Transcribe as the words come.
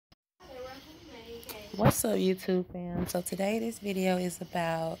What's up, YouTube fam? So today this video is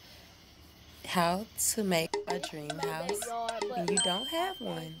about how to make a dream house and you don't have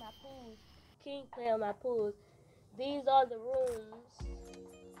one. My pools. King play on my pools. These are the rooms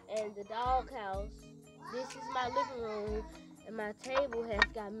and the dog house. This is my living room, and my table has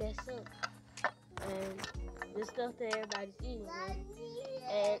got messed up. And the stuff that everybody's eating.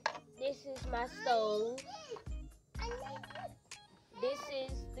 And this is my stove. This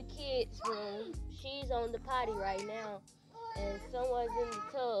is the kids' room. She's on the potty right now, and someone's in the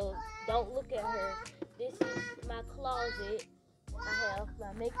tub. Don't look at her. This is my closet. I have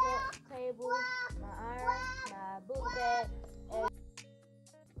my makeup table, my iron, my book bag,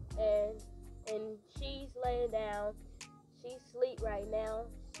 and she's laying down. She's asleep right now.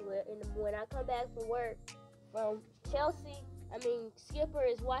 When I come back from work from Skipper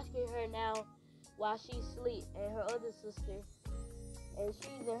is watching her now while she's asleep, and her other sister. And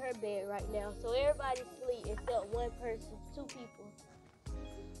she's in her bed right now. So everybody's asleep except one person, two people.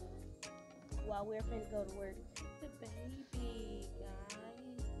 While we're finna go to work. The baby,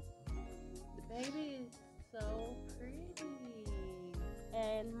 guys. The baby is so pretty.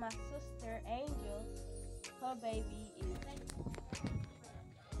 And my sister, Angel, her baby is...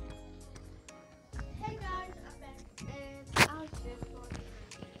 Hey guys, I'm back. And I was just going to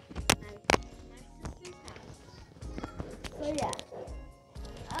my sister's house. So yeah.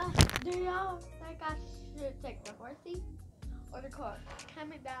 Do y'all think I should take the horsey or the car?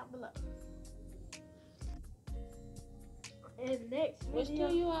 Comment down below. And next video, which do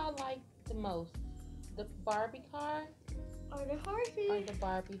you all like the most? The Barbie car or the horsey? Or the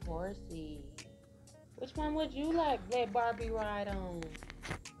Barbie horsey? Which one would you like let Barbie ride on?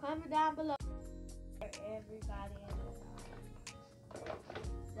 Comment down below. For everybody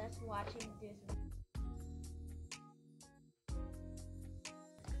that's watching this.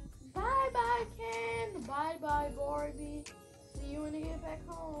 Bye-bye, Ken. Bye-bye, Barbie. See you when you get back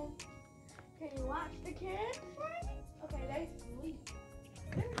home. Can you watch the kids for me? Okay, they sleep.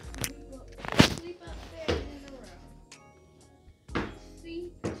 They sleep upstairs in the room.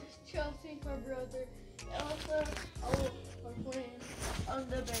 See, Chelsea, her brother, Elsa, her friend,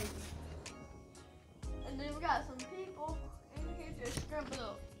 the baby. And then we got some people in here to scramble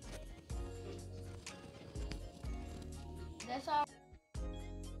up. That's all.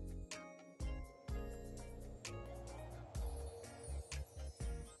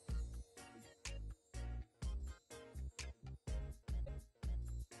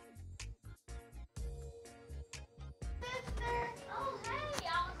 Oh, hey,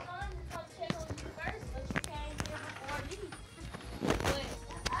 I was going to come check on you first, but you came here before me. But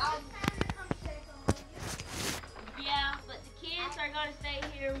I was trying to come check on you. yeah, but the kids are going to stay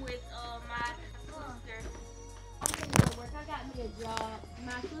here with my sister. I'm gonna go work. I got me a job.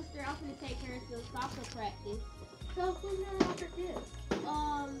 My sister, I'm gonna take her to soccer practice. So who's gonna watch her kids?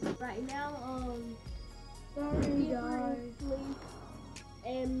 Right now, Sorry guys. sleep,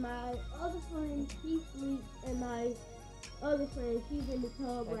 and my other friend, she sleeps, and my other friend, she's in the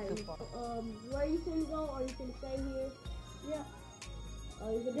tub right now. Where you finna go, or you finna stay here? Yeah. Oh,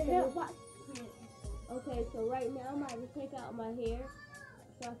 you finna stay here? Okay, so right now I'm about to take out my hair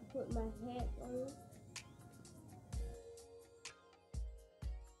so I can put my hat on.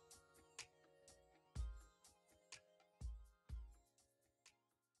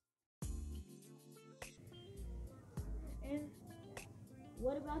 And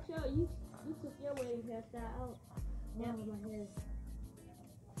What about you took your wedding hairstyle out? yeah, my hair.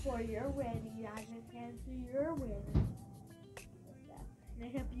 for your wedding, I just came to your wedding. To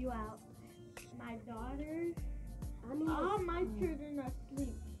help you out. My daughter, all my children are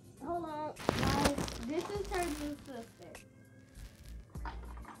asleep. Hold on. This is her new sister.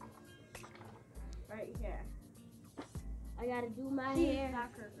 Right here. I gotta do my She's hair. a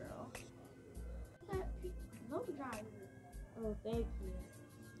soccer girl. Blow dryer. Oh, thank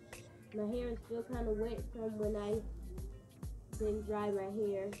you. My hair is still kind of wet from when I didn't dry my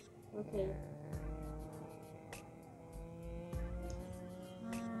hair. Okay.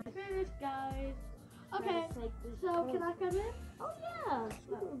 Finished, guys. Okay, so can I come in? Oh yeah,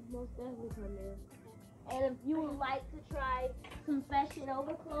 you can most definitely come in. And if you would like to try some Fashion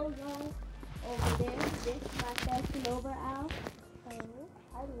Over clothes on over there, this is my Fashion Over aisle.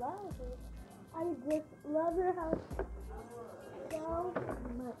 I love it. I just love your house so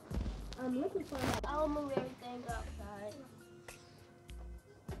much. I'm looking for that. I'll move everything outside.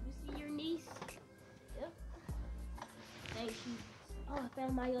 You see your niece? Yep. Thank you. Oh, I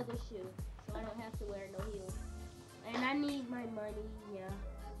found my other shoe, so I don't have to wear no heels. And I need my money, yeah.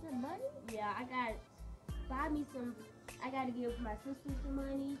 Your money? Yeah, I got buy me some. I gotta give my sister some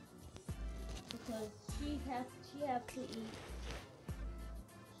money because she has to eat.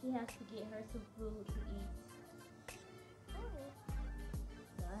 She has to get her some food to eat.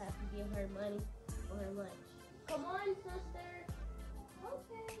 So I have to give her money for her lunch. Come on, sister.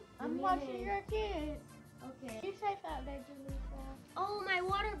 Okay. I'm watching your kid. Okay. You safe out there, Jalisa. Oh, my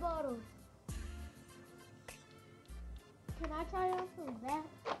water bottle. Can I try on some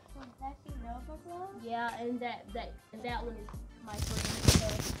Vaccine Nova gloves? Yeah, and that one is my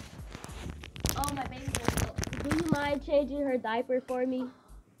friend. So. Oh, my baby woke up. Do you mind changing her diaper for me?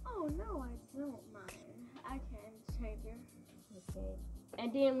 Oh, no, I don't mind. I can change her. Okay.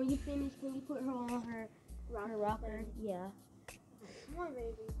 And then when you finish, can you put her on her rocker? Yeah. Come on,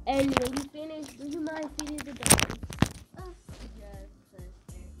 baby. And when you finish, do you mind feeding the dog? Yes, sister.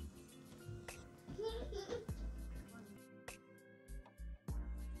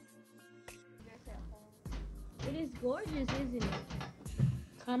 It is gorgeous, isn't it?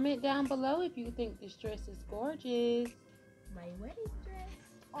 Comment down below if you think this dress is gorgeous. My wedding dress.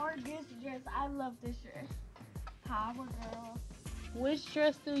 Or this dress. I love this dress. Power girl. Which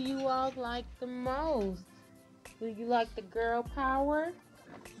dress do you all like the most? Do you like the girl power?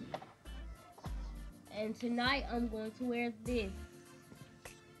 And tonight I'm going to wear this.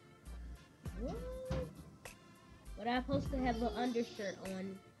 What? But I'm supposed to have an undershirt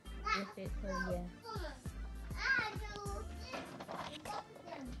on with it, so yeah.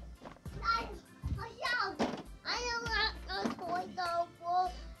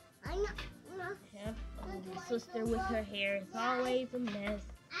 Sister with her hair is always a mess.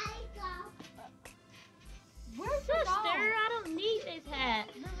 Where's Sister, I don't need this hat.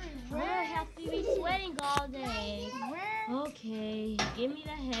 I have to be sweating all day. Where? Okay, give me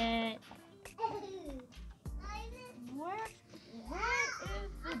the hat. Where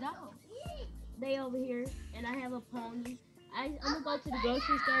is the dog? They over here, and I have a pony. I'm gonna go to the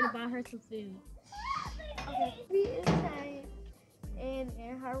grocery store to buy her some food. Okay. She is safe and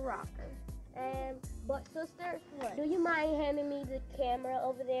in her rocker. But sister, What? do you mind handing me the camera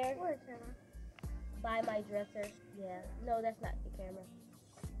over there? Where's camera? By my dresser. Yeah. No, that's not the camera.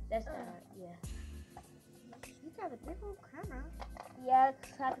 That's not. Yeah. You got a big old camera. Yeah,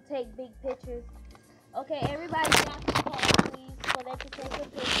 I have to take big pictures. Okay, everybody got the phone, please, so they can take a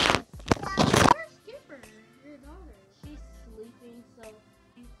picture. Where's Skipper? Your daughter. She's sleeping, so.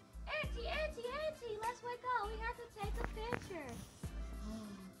 Auntie, let's wake up. We have to take a picture.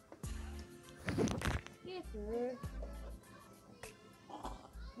 Skipper.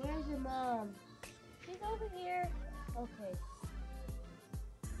 Where's your mom? She's over here. Okay.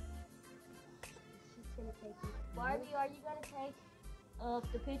 She's gonna take it. Barbie, are you gonna take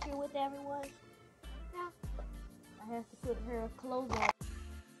the picture with everyone? Yeah. I have to put her clothes on.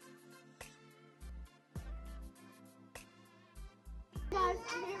 Guys,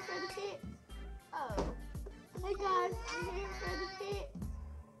 I'm here for the kids. Oh. Hey guys, I'm here for the kids.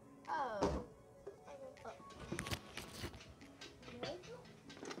 Oh.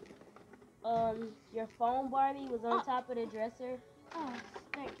 Your phone, Barbie, was on top of the dresser. Oh,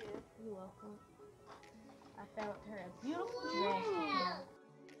 thank you. You're welcome. I found her a beautiful dress. Yeah.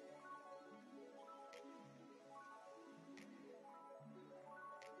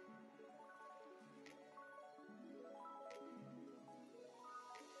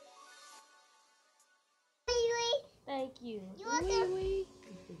 Thank you. You want this?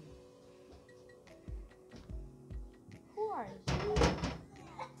 Who are you?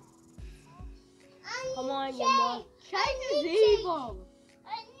 Come on, your mom. Chase is evil.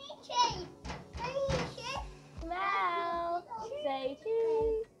 Smile. Say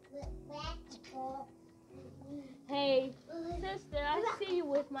cheese. Hey, sister, I see you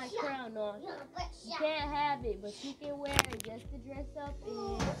with my crown on. You can't have it, but you can wear it just to dress up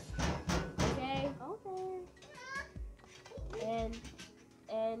in. Okay? Okay.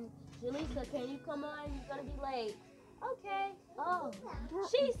 And Jalisa, can you come on? You're gonna be late. Okay. Oh,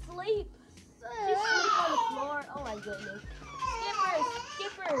 she sleep. She sleep on the floor. Oh my goodness.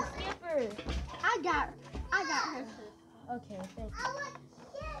 Skipper. I got her. Okay, thank you.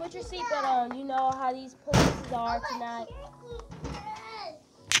 Put your seatbelt on. You know how these polices are tonight.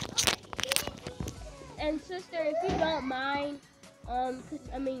 And sister, if you don't mind,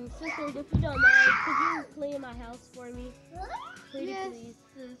 sister, if you don't mind, could you clean my house for me? Pretty Yes, please.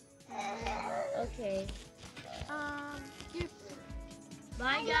 sister. Okay. You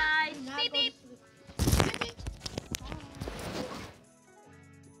Bye guys. not Beep gonna beep. sleep. Beep, beep.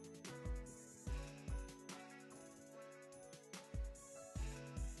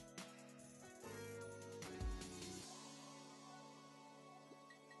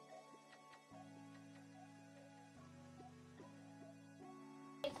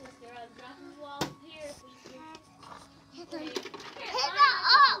 sister. I'm dropping you off here, sister. Okay. Pick her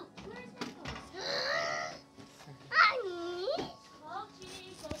up. Where's that going? Honey. Coachy,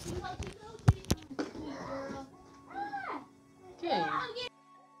 coachy, coachy, coachy. Sweet girl. Ah! Okay. Oh, get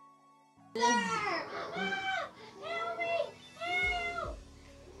her! Help me! Help!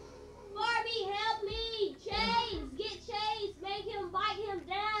 Barbie, help me! Chase! Get Chase! Make him bite him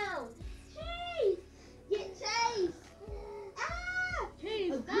down! Chase! Get Chase! Ah!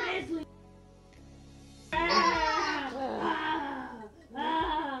 Chase, A grizzly! Thank God.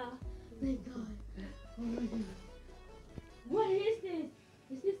 Oh my God. What is this?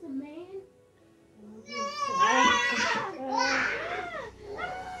 Is this a man?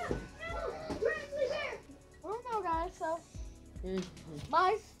 Grizzly bear! Oh no, guys. So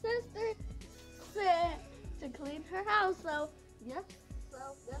my sister said to clean her house. So yep. So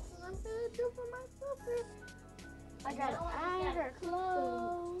that's what I'm gonna do for my sister. I gotta iron her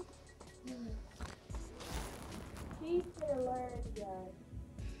clothes. She's gonna learn, guys.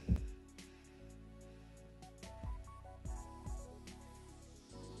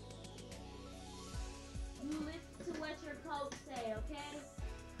 You listen to what your coach say, okay?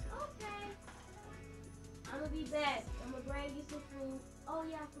 Okay. I'm gonna be back. I'm gonna bring you some food. Oh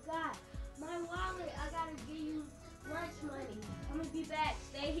yeah, I forgot. My wallet, I gotta give you lunch money. I'm gonna be back.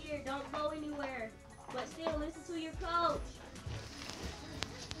 Stay here. Don't go anywhere. But still, listen to your coach.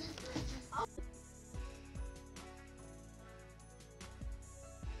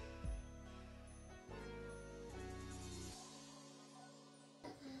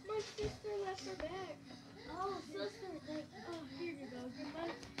 My sister left her bag. Oh, sister, thank you. Oh, here you go.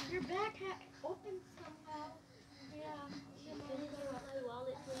 Your bag opened somehow. Yeah. Your Can you money. go to my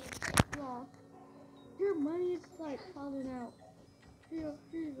wallet, please? Yeah. Your money is like falling out. Here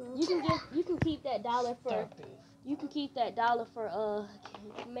you go. You can keep that dollar for Stop it. you can keep that dollar for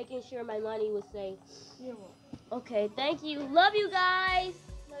making sure my money was safe. You're welcome. Okay, thank you. Love you guys.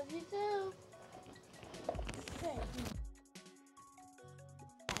 Love you too. Okay.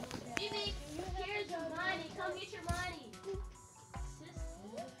 Jimmy, here's your money. Come get your money.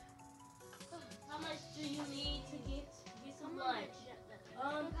 Sister, how much do you need to get some lunch?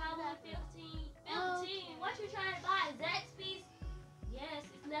 Probably 15. What you trying to buy? Zaxby's? Yes,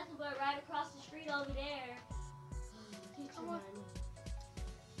 it's nothing but right across the street over there. Get your money.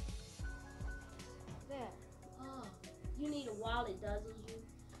 There. Oh, you need a wallet, doesn't you?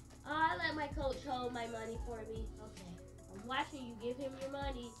 I let my coach hold my money for me. Okay, I'm watching you. Give him your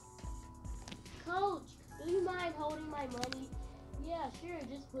money. Coach, do you mind holding my money? Yeah, sure.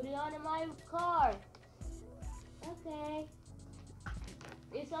 Just put it on in my car. Okay.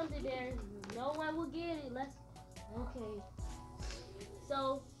 It's under there. No one will get it. Okay.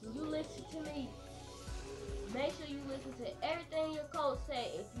 So, you listen to me. Make sure you listen to everything your coach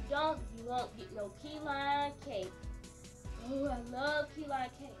say. If you don't, you won't get no key lime cake. Oh, I love key lime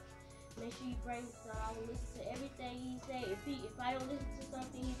cake. Make sure you bring it so I will listen to everything he say. If I don't listen to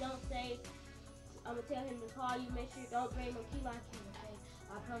something he don't say, I'm gonna tell him to call you. Make sure you don't bring no key lime cake, okay?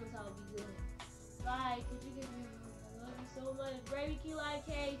 I promise I'll be good. Bye. Could you give me? I love you so much. Bring me key lime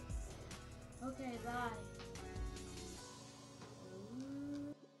cake. Okay, bye.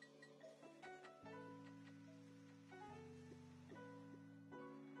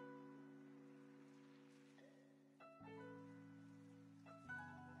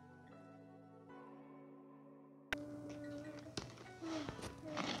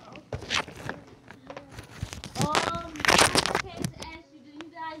 Okay to ask you, do you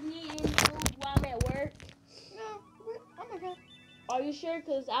guys need any food while I'm at work? No. Oh my God. Are you sure?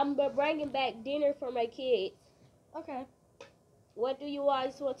 Because I'm bringing back dinner for my kids. Okay. What do you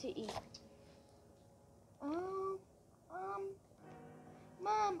guys want to eat?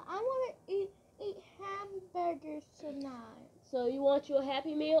 Mom, I want to eat hamburgers tonight. So you want you a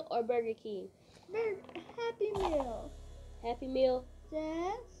Happy Meal or Burger King? Happy Meal. Happy Meal.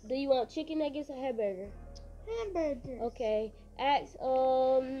 Yes. Do you want chicken nuggets or hamburger? Hamburgers. Okay. Ask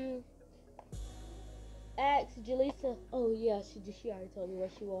Jaleesa. Oh yeah, she already told me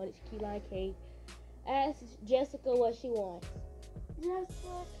what she wanted. Key lime cake. Ask Jessica what she wants.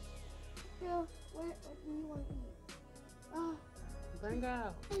 Jessica. Yeah. What do you want to eat? Bring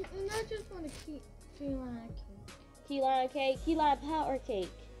out. And I just want to keep key lime cake. Key lime cake. Key lime powder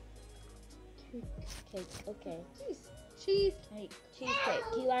cake. Cake. Okay. Cheesecake. Cheesecake.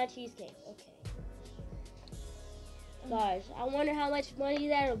 Key lime cheesecake. Okay. Gosh, I wonder how much money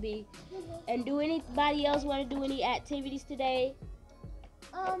that'll be. And do anybody else want to do any activities today?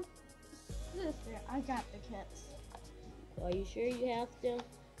 Sister, I got the kids. Are you sure you have them?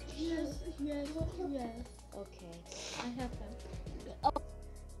 Yes. Okay. I have them.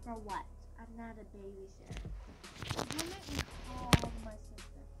 for what? I'm not a babysitter. Don't make me call my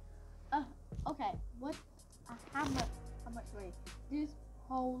sister. Okay. What? How much weight? This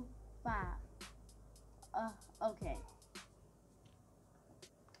whole 5. Okay.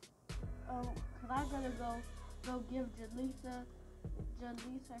 Oh, cause I gotta go give Jaleesa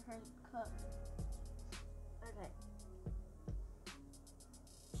her cup. Okay.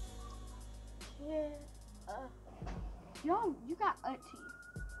 Yeah. Yo, you got auntie.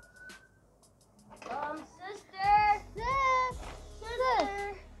 Sister.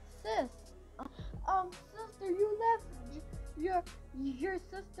 Sister, you left your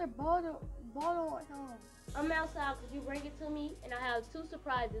sister bottle at home. I'm outside. Could you bring it to me? And I have 2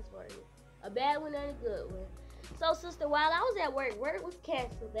 surprises for you. A bad one and a good one. So, sister, while I was at work was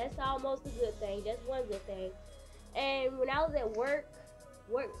canceled. That's almost a good thing. That's one good thing. And when I was at work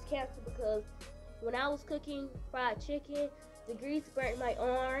was canceled because when I was cooking fried chicken, the grease burnt my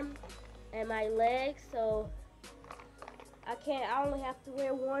arm and my leg. So I only have to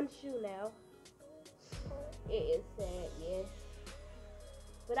wear one shoe now. It is sad, yes.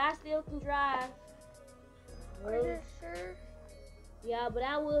 But I still can drive. Are you sure? Yeah, but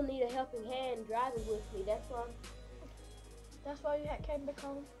I will need a helping hand driving with me. That's why you came back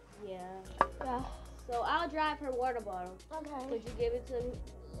home? Yeah. Yeah. So I'll drive her water bottle. Okay. Could you give it to me?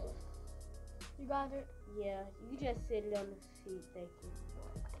 You got it? Yeah, you just sit it on the seat. Thank you.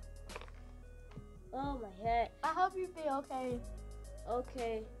 Oh, my head. I hope you feel okay.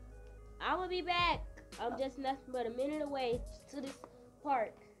 Okay. I will be back. I'm just nothing but a minute away to this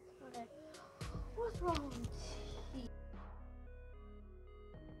park. Okay. What's wrong?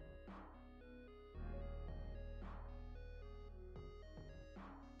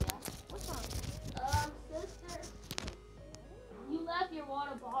 What's wrong? Sister, you left your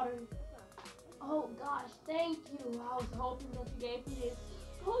water bottle. Oh gosh, thank you. I was hoping that you gave me this.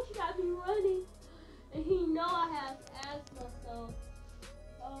 Coach got me running, and he know I have asthma. So,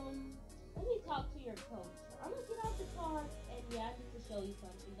 let me talk to your coach. I'm gonna get out the car, and yeah, I need to show you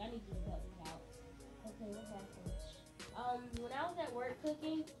something. I need you to help me out. Okay, what happened? When I was at work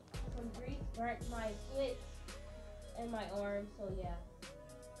cooking, some grease burnt my foot and my arm. So yeah.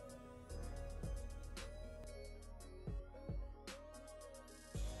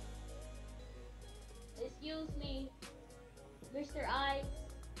 Excuse me, Mr. Ice.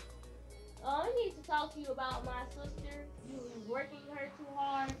 I need to talk to you about my sister. You working her too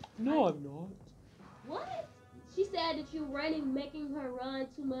hard. No, I'm not. What? She said that you making her run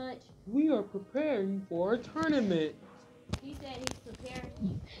too much. We are preparing for a tournament. He said he's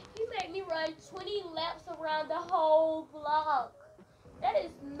preparing. He made me run 20 laps around the whole block. That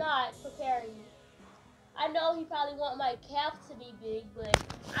is not preparing me. I know he probably want my calf to be big, but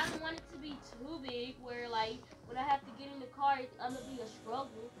I don't want it to be too big where like when I have to get in the car, I'm gonna be a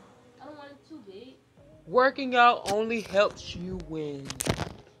struggle. I don't want it too big. Working out only helps you win.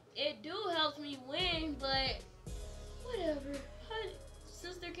 It do helps me win, but whatever.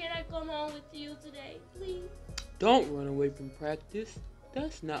 Sister, can I come home with you today, please? Don't run away from practice.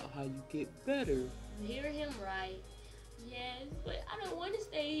 That's not how you get better. You hear him right. Yes, but I don't want to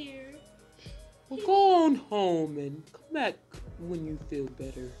stay here. Well, go on home and come back when you feel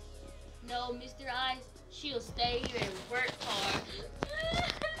better. No, Mr. Ice, she'll stay here and work hard.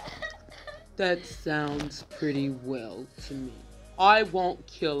 That sounds pretty well to me. I won't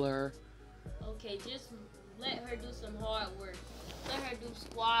kill her. Okay, just let her do some hard work. Let her do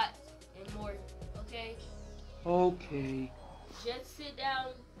squats and more, okay? Okay. Just sit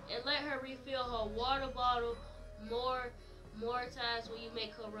down and let her refill her water bottle more times when you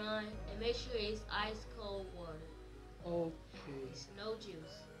make her run, and make sure it's ice cold water. Okay. It's no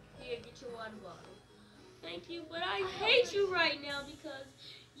juice. Here, get your water bottle. Thank you, but I hate you right now because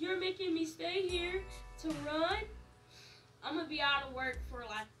you're making me stay here to run. I'm gonna be out of work for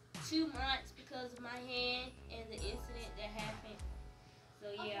like 2 months because of my hand and the incident that happened.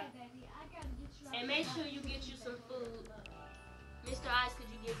 So yeah. Okay, baby, I gotta get you out. And make sure you get you some food. Mr. Ice, could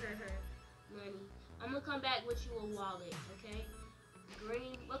you give her money? I'm gonna come back with you a wallet, okay?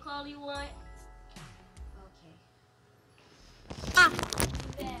 Green, what color you want? Okay. I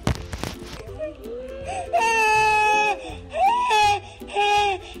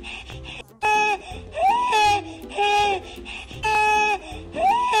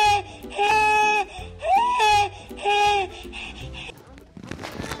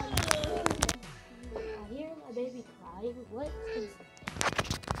hear my baby crying. What is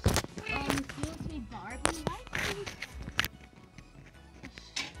excuse me, Barbie. Why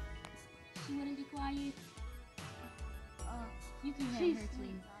she wouldn't be quiet? You can have her,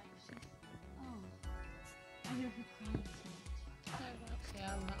 please. Oh.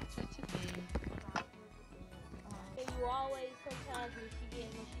 her to bed. And you always, sometimes when she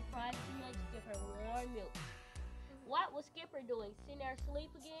cries too much, give her warm milk. What was Skipper doing? Sitting there asleep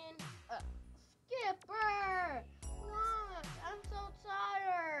again? Skipper! Look, I'm so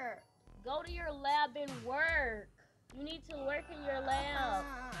tired. Go to your lab and work. You need to work in your lab.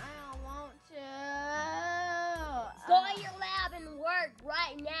 I don't want to. Go in your lab and work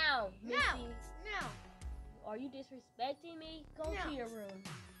right now, Missy. No. Are you disrespecting me? Go to your room.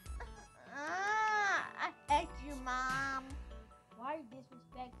 I hate you, Mom. Why are you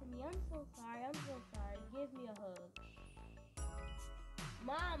disrespecting me? I'm so sorry. Give me a hug.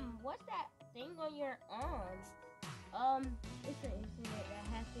 Mom, what's that thing on your arm? It's an incident that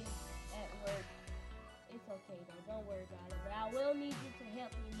happened at work. It's okay though, don't worry about it. But I will need you to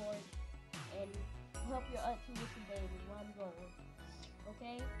help me more and help your auntie with the baby while I'm going.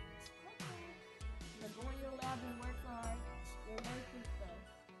 Okay? Okay. So go in your lab and work on your nursing stuff.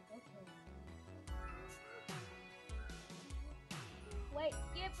 Okay. Wait,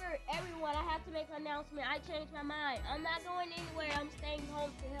 Skipper, everyone, I have to make an announcement. I changed my mind. I'm not going anywhere. I'm staying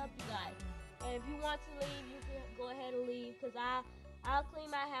home to help you guys. And if you want to leave, you can go ahead and leave because I'll clean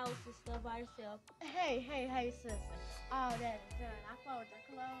my house and stuff by yourself. Hey, sister. All that is done. I fold your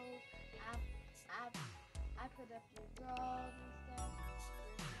clothes. I put up your drawers and stuff.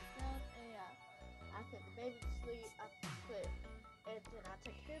 And I put the baby to sleep. And then I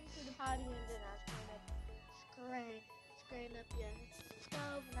took him to the potty, and then I scrain up your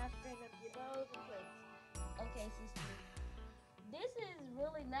stove, and I scrain up your bowls and plates. Okay, sister. This is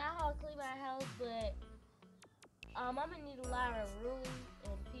really not how I clean my house, but I'm gonna need a lot of room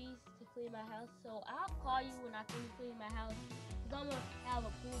and peace to clean my house. So I'll call you when I finish cleaning my house, because I'm gonna have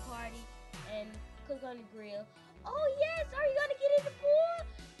a pool party and cook on the grill. Oh yes, are you gonna get in the pool?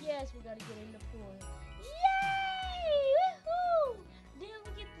 Yes, we're gonna get in the pool. Yay! Woohoo! Then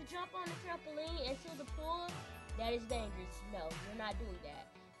we get to jump on the trampoline into the pool. That is dangerous. No, we're not doing that.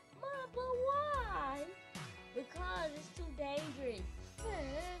 Mom, but why? Because it's too dangerous.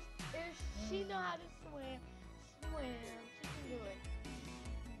 Sis, if she know how to swim, she can do it.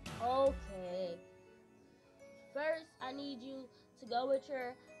 Okay. First, I need you to go with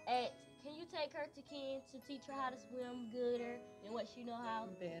your aunt. Can you take her to Ken to teach her how to swim gooder than what she know how?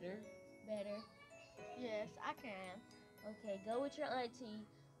 Better. Yes, I can. Okay, go with your auntie.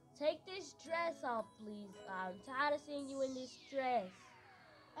 Take this dress off, please. I'm tired of seeing you in this dress.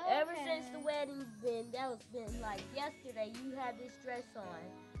 Okay. Ever since the wedding's been like yesterday, you had this dress on.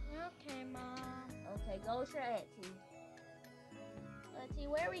 Okay, Mom. Okay, go with your auntie. Auntie,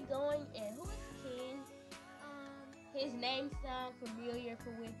 where are we going and who is Ken? His name sounds familiar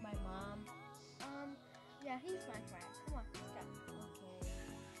with my mom. Yeah, he's my friend. Come on, let's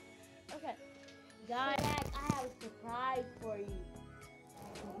go. Okay. Guys, I have a surprise for you.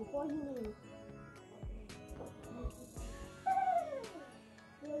 Before you leave.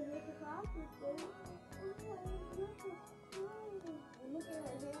 There's a surprise, sister. Look at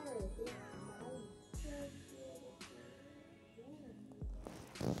her hair. It's nice.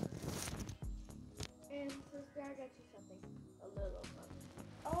 And sister, I got you something. A little something.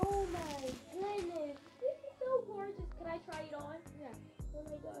 Oh my goodness. This is so gorgeous. Can I try it on? Yeah. Oh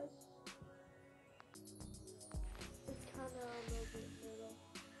my gosh. It's kind of a little bit little.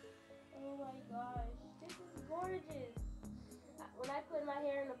 Oh my gosh. This is gorgeous. When I put my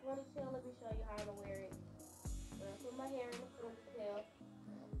hair in a ponytail, let me show you how to wear it. When I put my hair in a ponytail.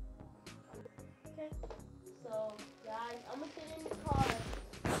 Okay. So, guys, I'm going to sit in the car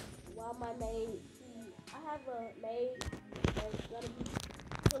while my maid, I have a maid that's going to be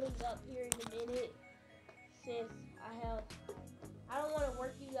pulling up here in a minute since I don't want to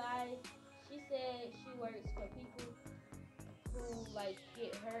work you guys. She said she works for people who like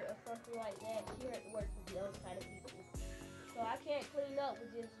get hurt or something like that. She works with those kind of people. So I can't clean up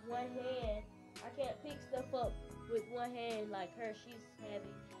with just one hand. I can't pick stuff up with one hand like her. She's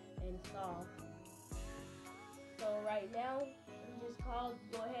heavy and soft. So right now, just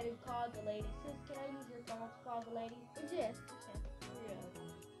go ahead and call the lady. Sis, can I use your phone to call the lady? Yes, you can.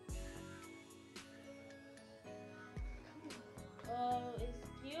 Yeah.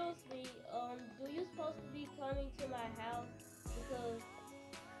 Excuse me, do you supposed to be coming to my house? Because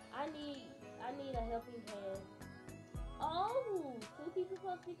I need a helping hand. Oh, 2 people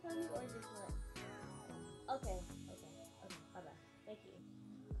supposed to be coming or just one? Okay, bye-bye. Thank you.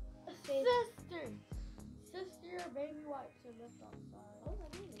 Sister, your baby wipes are left outside. Oh my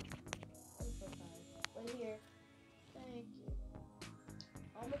goodness. I'm so sorry. But here, Thank you.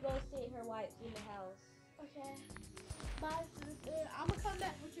 I'm gonna go sit her wipes in the house. Okay. Bye, sister. I'm gonna come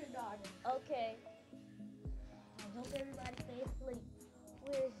back with your daughter. Okay. I hope everybody stays asleep.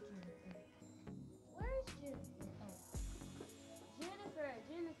 Where's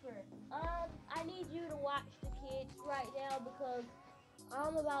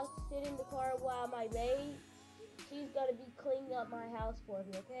I'm about to sit in the car while my maid, she's gonna be cleaning up my house for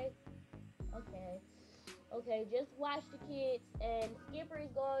me, okay? Okay, just watch the kids, and Skipper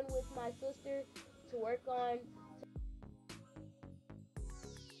is going with my sister to work on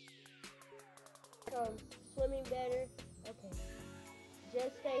swimming better. Okay,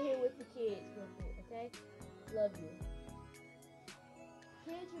 just stay here with the kids real quick, okay? Love you.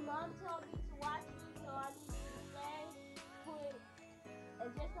 Kids, your mom told me to watch you, so I need you to stay, put, and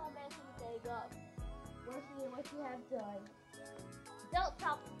just don't mess anything up. What you have done. Don't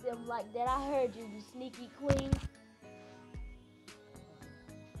talk to them like that. I heard you, you sneaky queen.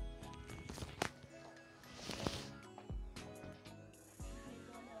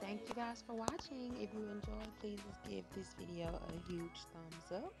 Thank you guys for watching. If you enjoyed, please give this video a huge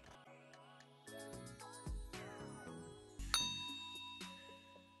thumbs up.